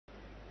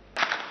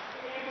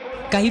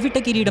കൈവിട്ട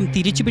കിരീടം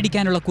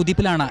തിരിച്ചുപിടിക്കാനുള്ള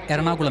കുതിപ്പിലാണ്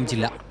എറണാകുളം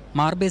ജില്ല.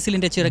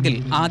 മാർബേസിലിന്റെ ചിറകിൽ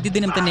ആദ്യ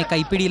ദിനം തന്നെ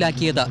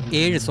കൈപ്പിടിയിലാക്കിയത്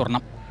 7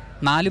 സ്വർണം.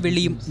 4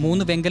 വെള്ളിയും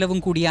 3 വെങ്കലവും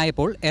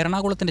കൂടിയായപ്പോൾ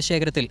എറണാകുളത്തിന്റെ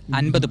ശേഖരത്തിൽ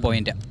 50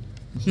 പോയിന്റ്.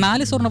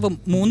 4 സ്വർണവും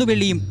 3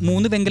 വെള്ളിയും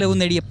 3 വെങ്കലവും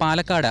നേടിയ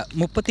പാലക്കാട്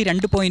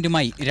 32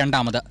 പോയിന്റുമായി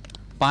രണ്ടാമത്.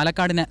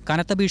 പാലക്കാടിന്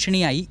കനത്ത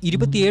ഭീഷണിയായി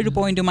 27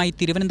 പോയിന്റുമായി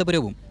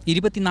തിരുവനന്തപുരവും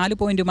 24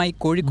 പോയിന്റുമായി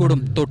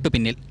കോഴിക്കോടും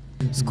തൊട്ടുപിന്നിൽ.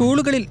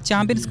 സ്കൂളുകളിൽ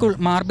ചാമ്പ്യൻ സ്കൂൾ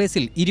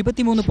മാർബേസിൽ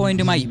 23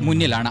 പോയിന്റുമായി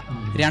മുന്നിലാണ്.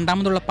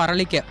 രണ്ടാമതുള്ള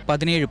പറളിക്ക്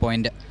 17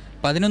 പോയിന്റ്.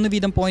 11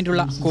 വീതം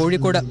പോയിന്റുള്ള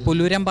കോഴിക്കോട്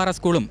പുല്ലൂരമ്പാറ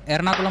സ്കൂളും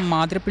എറണാകുളം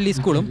മാതിരപ്പള്ളി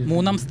സ്കൂളും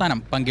 3ാം സ്ഥാനം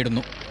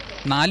പങ്കിടുന്നു.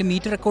 4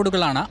 മീറ്റർ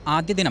റെക്കോർഡുകളാണ്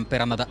ആദ്യ ദിനം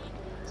പിറന്നത്.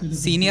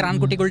 സീനിയർ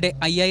ആൺകുട്ടികളുടെ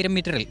 5000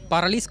 മീറ്ററിൽ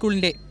പറളി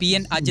സ്കൂളിന്റെ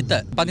PN അജിത്ത്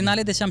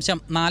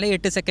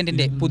 14.48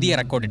 സെക്കൻഡിന്റെ പുതിയ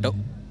റെക്കോർഡിട്ടു.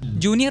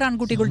 ജൂനിയർ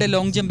ആൺകുട്ടികളുടെ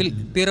ലോങ് ജമ്പിൽ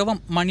പിറവം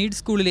മണീഡ്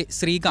സ്കൂളിലെ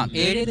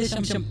ശ്രീകാന്ത്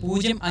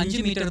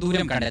 7.05 മീറ്റർ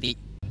ദൂരം കണ്ടെത്തി.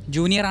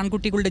 ജൂനിയർ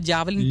ആൺകുട്ടികളുടെ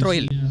ജാവലിൻ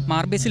ത്രോയിൽ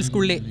മാർബേസിൽ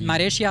സ്കൂളിലെ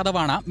നരേഷ്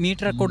യാദവാണ്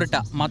മീറ്റർ റെക്കോർഡിട്ട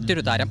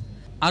മറ്റൊരു താരം.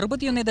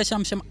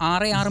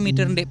 61.66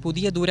 മീറ്ററിന്റെ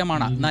പുതിയ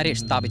ദൂരമാണ്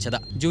നരേഷ് സ്ഥാപിച്ചത്.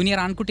 ജൂനിയർ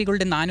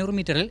ആൺകുട്ടികളുടെ 400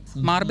 മീറ്ററിൽ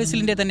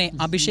മാർബേസിലിന്റെ തന്നെ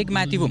അഭിഷേക്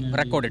മാത്യുവും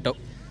റെക്കോർഡിട്ടു.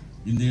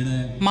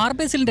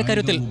 മാർബേസിലിന്റെ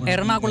കരുത്തിൽ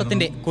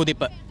എറണാകുളത്തിന്റെ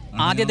കുതിപ്പ്.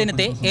 ആദ്യ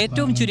ദിനത്തെ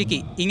ഏറ്റവും ചുരുക്കി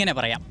ഇങ്ങനെ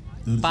പറയാം.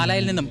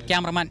 പാലായിൽ നിന്നും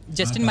cameraman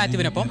Justin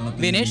മാത്യുവിനൊപ്പം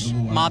Vinesh,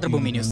 Mathrubhumi news.